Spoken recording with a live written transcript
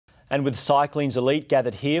And with cycling's elite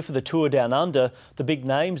gathered here for the Tour Down Under, the big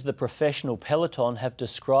names of the professional peloton have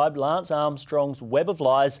described Lance Armstrong's web of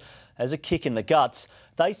lies as a kick in the guts.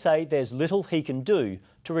 They say there's little he can do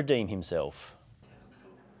to redeem himself.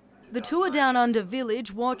 The Tour Down Under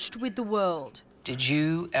village watched with the world. Did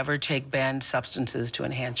you ever take banned substances to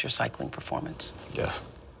enhance your cycling performance? Yes.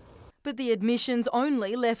 But the admissions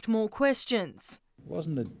only left more questions. It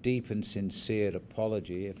wasn't a deep and sincere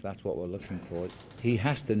apology, if that's what we're looking for. He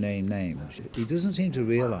has to name names. He doesn't seem to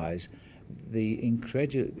realise the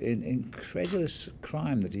incredulous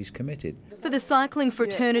crime that he's committed. For the cycling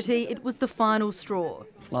fraternity, it was the final straw.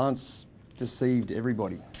 Lance deceived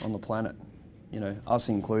everybody on the planet, us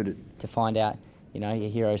included. To find out, your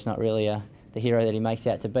hero's not really the hero that he makes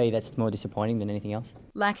out to be, that's more disappointing than anything else.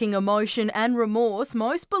 Lacking emotion and remorse,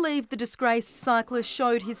 most believe the disgraced cyclist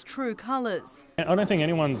showed his true colours. I don't think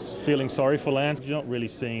anyone's feeling sorry for Lance. You're not really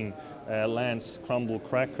seeing Lance crumble,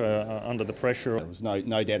 crack under the pressure. There's no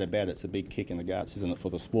doubt about it. It's a big kick in the guts, isn't it, for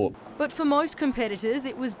the sport? But for most competitors,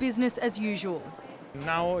 it was business as usual.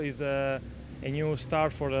 Now is a new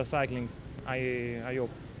start for the cycling, I hope.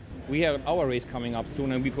 We have our race coming up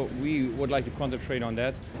soon and we would like to concentrate on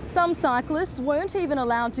that. Some cyclists weren't even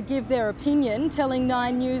allowed to give their opinion, telling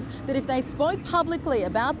 9 News that if they spoke publicly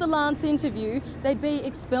about the Lance interview, they'd be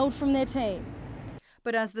expelled from their team.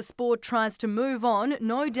 But as the sport tries to move on,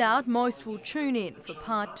 no doubt most will tune in for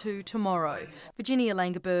part 2 tomorrow. Virginia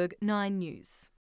Langerberg, 9 News.